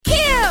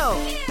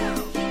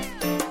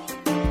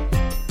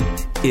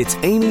It's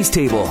Amy's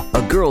Table,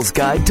 a girl's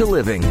guide to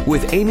living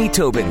with Amy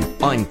Tobin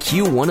on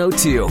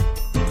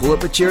Q102. Pull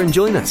up a chair and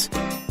join us.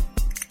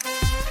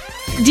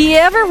 Do you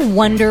ever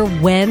wonder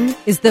when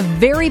is the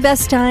very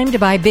best time to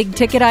buy big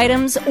ticket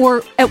items?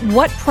 Or at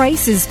what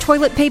price is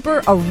toilet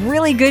paper a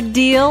really good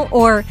deal?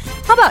 Or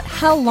how about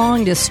how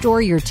long to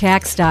store your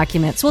tax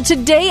documents? Well,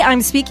 today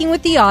I'm speaking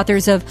with the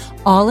authors of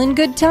All in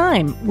Good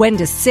Time, When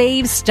to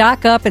Save,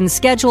 Stock Up, and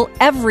Schedule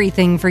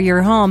Everything for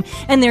Your Home.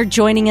 And they're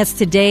joining us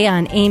today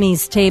on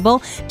Amy's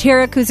Table,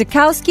 Tara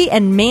Kuzikowski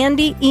and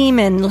Mandy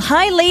Eman.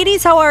 Hi,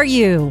 ladies. How are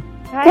you?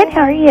 Good,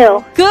 how are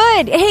you?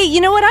 Good. Hey,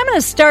 you know what? I'm going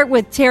to start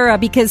with Tara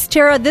because,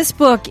 Tara, this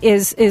book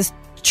is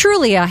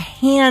truly a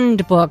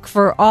handbook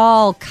for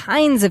all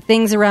kinds of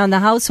things around the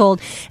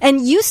household.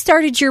 And you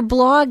started your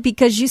blog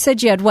because you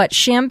said you had, what,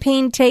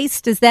 champagne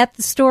taste? Is that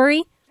the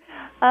story?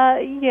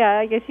 Yeah,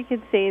 I guess you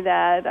could say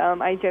that.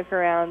 I joke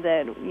around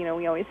that,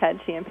 we always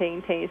had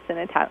champagne taste and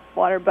a tap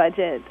water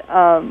budget.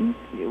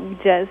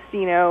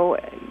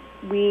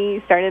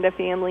 We started a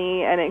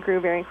family and it grew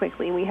very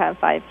quickly. We have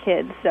 5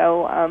 kids,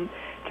 so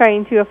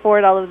trying to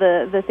afford all of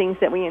the things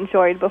that we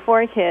enjoyed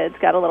before kids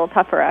got a little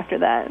tougher after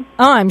that.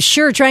 Oh, I'm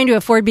sure trying to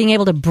afford being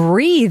able to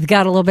breathe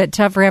got a little bit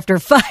tougher after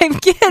 5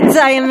 kids,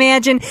 I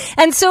imagine.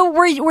 And so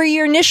were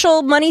your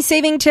initial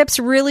money-saving tips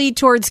really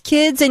towards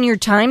kids and your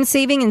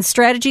time-saving and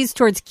strategies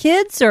towards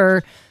kids,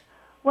 or?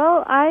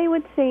 Well, I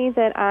would say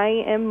that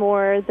I am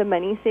more the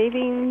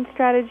money-saving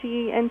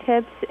strategy and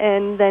tips,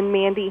 and then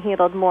Mandy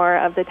handled more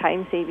of the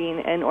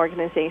time-saving and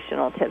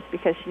organizational tips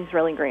because she's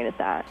really great at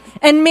that.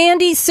 And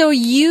Mandy, so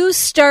you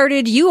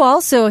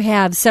also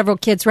have several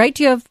kids, right?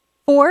 Do you have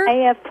 4?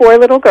 I have 4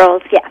 little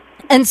girls, yes.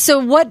 And so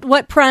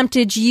what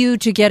prompted you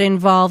to get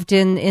involved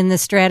in the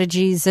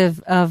strategies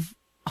of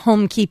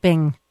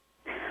homekeeping?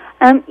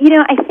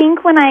 I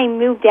think when I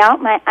moved out,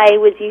 I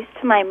was used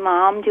to my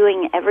mom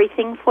doing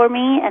everything for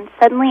me, and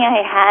suddenly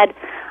I had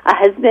a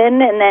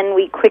husband, and then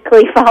we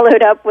quickly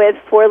followed up with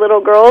 4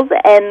 little girls,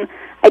 and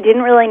I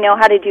didn't really know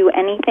how to do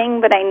anything,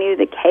 but I knew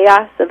the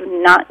chaos of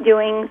not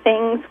doing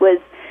things was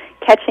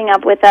catching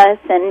up with us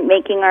and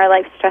making our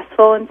life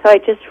stressful, and so I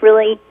just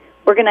really,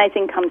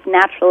 organizing comes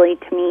naturally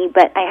to me,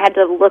 but I had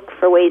to look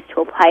for ways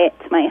to apply it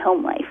to my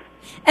home life.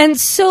 And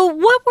so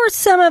what were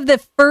some of the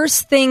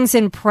first things,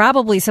 and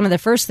probably some of the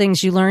first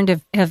things you learned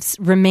have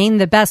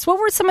remained the best? What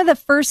were some of the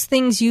first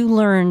things you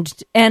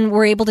learned and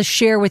were able to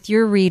share with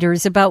your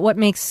readers about what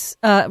makes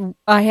a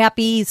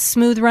happy,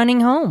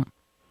 smooth-running home?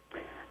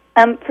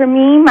 For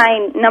me,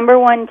 my number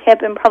one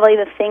tip, and probably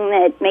the thing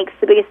that makes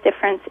the biggest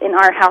difference in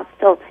our house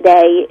still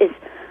today, is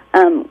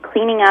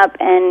cleaning up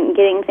and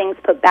getting things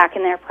put back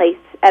in their place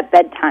at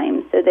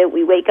bedtime so that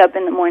we wake up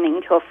in the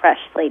morning to a fresh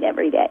slate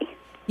every day.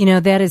 You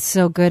know, that is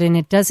so good, and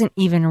it doesn't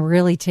even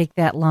really take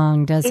that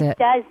long, does it? It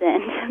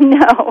doesn't,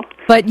 no.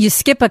 But you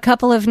skip a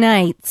couple of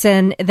nights,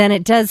 and then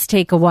it does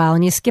take a while,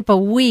 and you skip a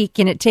week,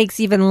 and it takes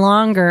even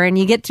longer, and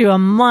you get to a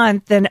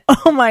month, and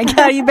oh my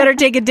God, you better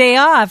take a day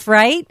off,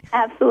 right?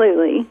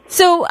 Absolutely.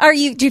 So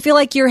do you feel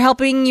like you're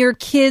helping your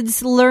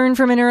kids learn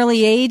from an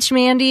early age,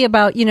 Mandy,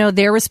 about,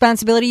 their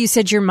responsibility? You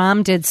said your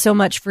mom did so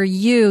much for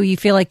you. You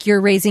feel like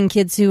you're raising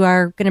kids who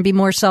are going to be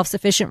more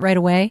self-sufficient right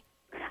away?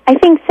 I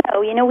think so.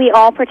 We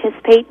all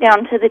participate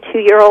down to the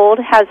 2-year-old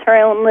has her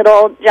own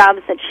little jobs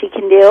that she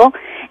can do.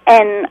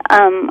 And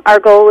our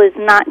goal is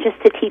not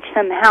just to teach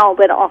them how,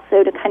 but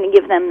also to kind of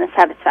give them the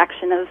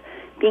satisfaction of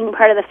being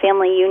part of the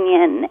family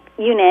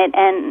unit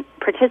and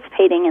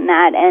participating in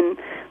that and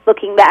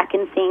looking back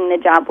and seeing the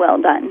job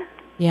well done.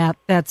 Yeah,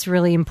 that's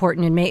really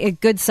important and make a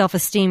good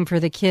self-esteem for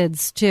the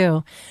kids,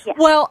 too. Yeah.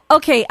 Well,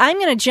 okay, I'm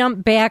going to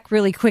jump back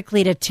really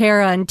quickly to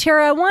Tara. And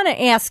Tara, I want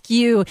to ask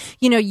you,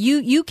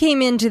 you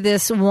came into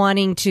this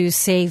wanting to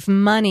save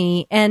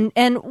money. And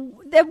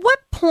at what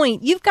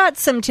point, you've got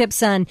some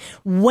tips on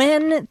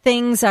when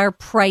things are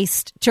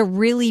priced to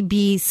really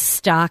be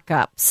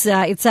stock-ups.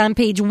 It's on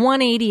page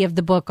 180 of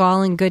the book,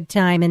 All in Good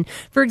Time. And,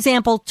 for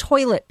example,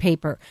 toilet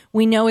paper.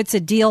 We know it's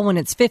a deal when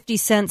it's 50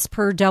 cents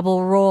per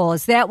double roll.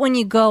 Is that when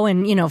you go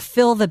and,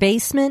 fill the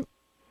basement?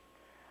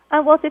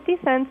 Well, 50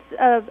 cents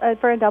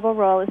for a double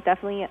roll is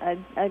definitely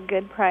a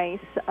good price.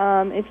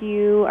 If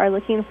you are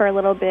looking for a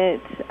little bit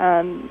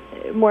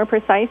more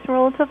precise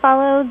rule to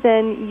follow,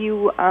 then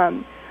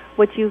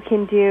what you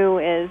can do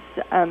is,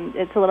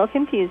 it's a little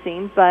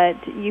confusing, but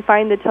you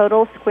find the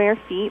total square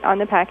feet on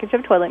the package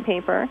of toilet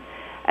paper,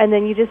 and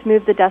then you just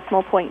move the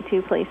decimal point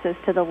 2 places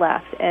to the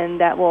left,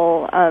 and that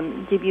will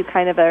give you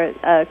kind of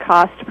a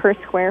cost per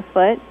square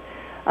foot.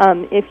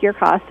 If your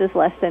cost is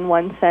less than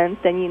 1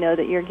 cent, then you know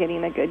that you're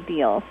getting a good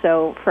deal.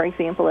 So, for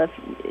example, if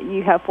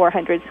you have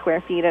 400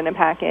 square feet in a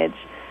package,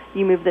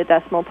 you move the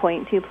decimal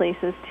point 2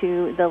 places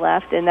to the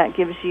left, and that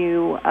gives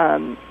you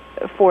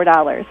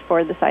 $4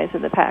 for the size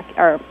of the pack.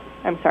 Or,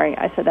 I'm sorry,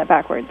 I said that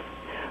backwards.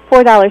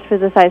 $4 for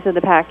the size of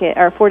the packet,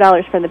 or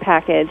 $4 for the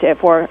package at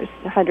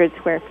 400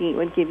 square feet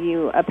would give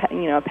you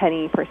a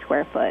penny per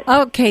square foot.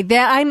 Okay,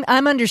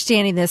 I'm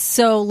understanding this.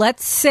 So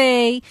let's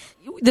say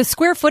the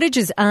square footage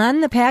is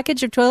on the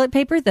package of toilet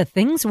paper, the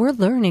things we're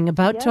learning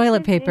about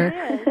toilet paper.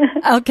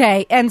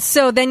 Okay, and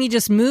so then you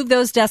just move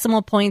those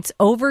decimal points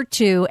over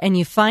to, and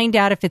you find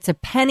out if it's a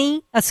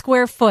penny a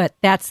square foot,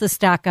 that's the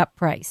stock-up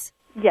price.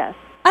 Yes.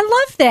 I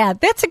love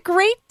that. That's a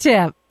great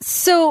tip.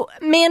 So,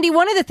 Mandy,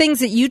 one of the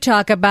things that you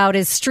talk about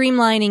is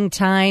streamlining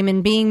time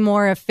and being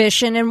more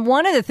efficient. And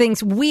one of the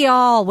things, we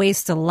all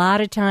waste a lot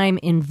of time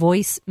in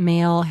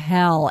voicemail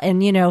hell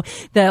and,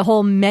 the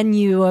whole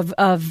menu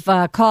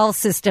of call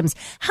systems.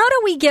 How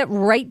do we get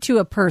right to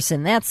a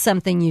person? That's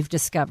something you've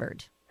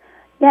discovered.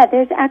 Yeah,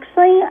 there's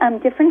actually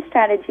different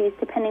strategies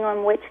depending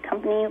on which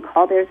company you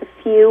call. There's a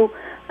few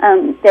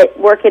that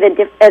work at a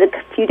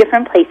few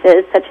different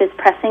places, such as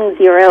pressing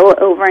 0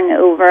 over and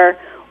over,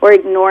 or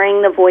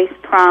ignoring the voice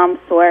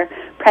prompts, or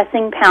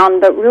pressing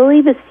pound. But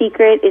really the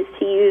secret is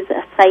to use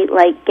a site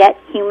like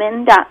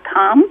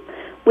gethuman.com,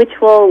 which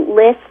will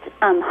list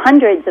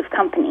hundreds of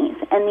companies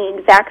and the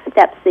exact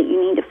steps that you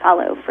need to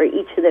follow for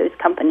each of those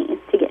companies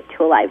to get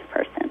to a live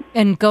person.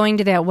 And going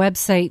to that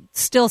website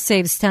still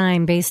saves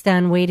time based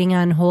on waiting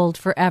on hold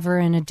forever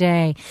and a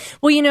day.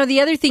 Well, the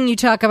other thing you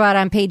talk about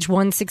on page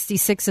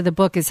 166 of the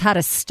book is how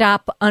to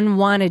stop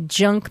unwanted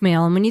junk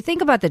mail. And when you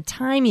think about the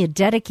time you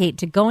dedicate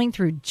to going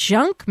through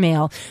junk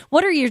mail,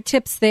 what are your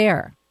tips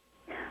there?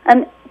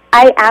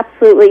 I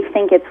absolutely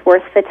think it's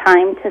worth the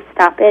time to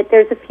stop it.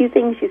 There's a few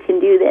things you can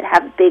do that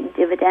have big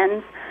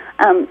dividends,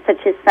 such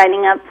as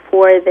signing up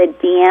for the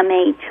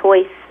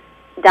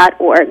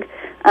dmachoice.org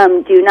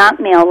do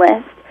not mail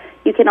list.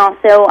 You can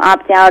also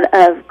opt out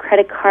of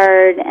credit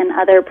card and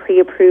other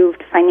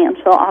pre-approved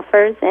financial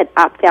offers at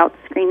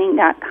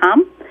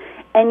optoutscreening.com.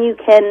 And you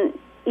can,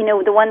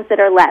 the ones that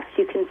are left,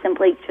 you can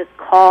simply just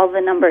call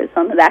the numbers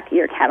on the back of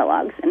your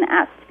catalogs and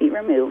ask to be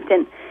removed.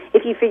 And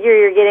if you figure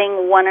you're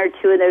getting 1 or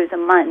 2 of those a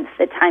month,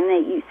 the time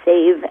that you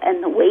save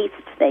and the waste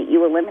that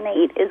you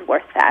eliminate is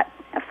worth that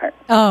effort.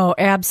 Oh,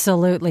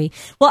 absolutely.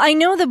 Well, I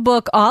know the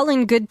book, All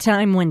in Good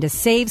Time, When to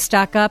Save,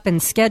 Stock Up, and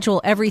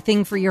Schedule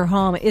Everything for Your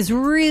Home, is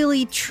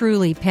really,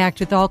 truly packed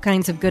with all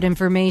kinds of good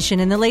information.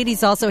 And the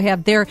ladies also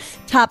have their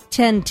top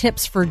 10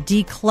 tips for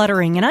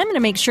decluttering. And I'm going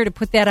to make sure to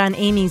put that on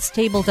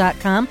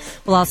amystable.com.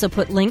 We'll also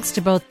put links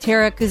to both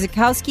Tara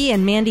Kuzikowski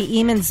and Mandy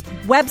Eamon's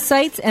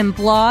websites and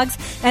blogs.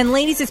 And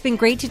ladies, it's been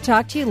great to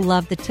talk to you.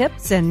 Love the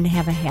tips, and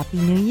have a happy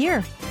new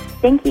year.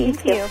 Thank you.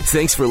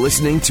 Thanks for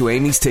listening to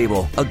Amy's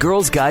Table, a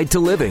girl's guide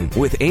to living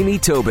with Amy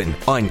Tobin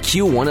on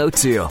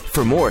Q102.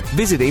 For more,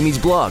 visit Amy's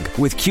blog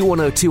with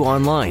Q102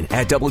 online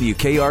at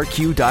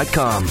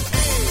WKRQ.com.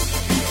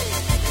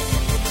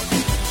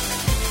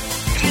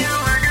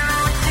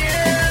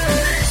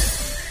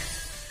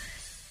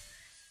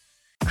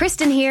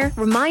 Kristen here,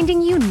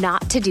 reminding you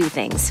not to do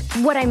things.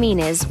 What I mean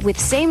is, with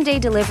same-day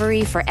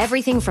delivery for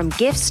everything from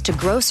gifts to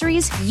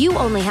groceries, you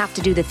only have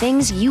to do the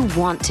things you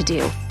want to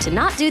do. To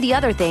not do the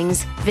other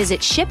things, visit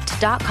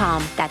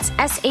Shipt.com. That's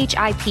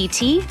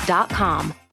SHIPT.com.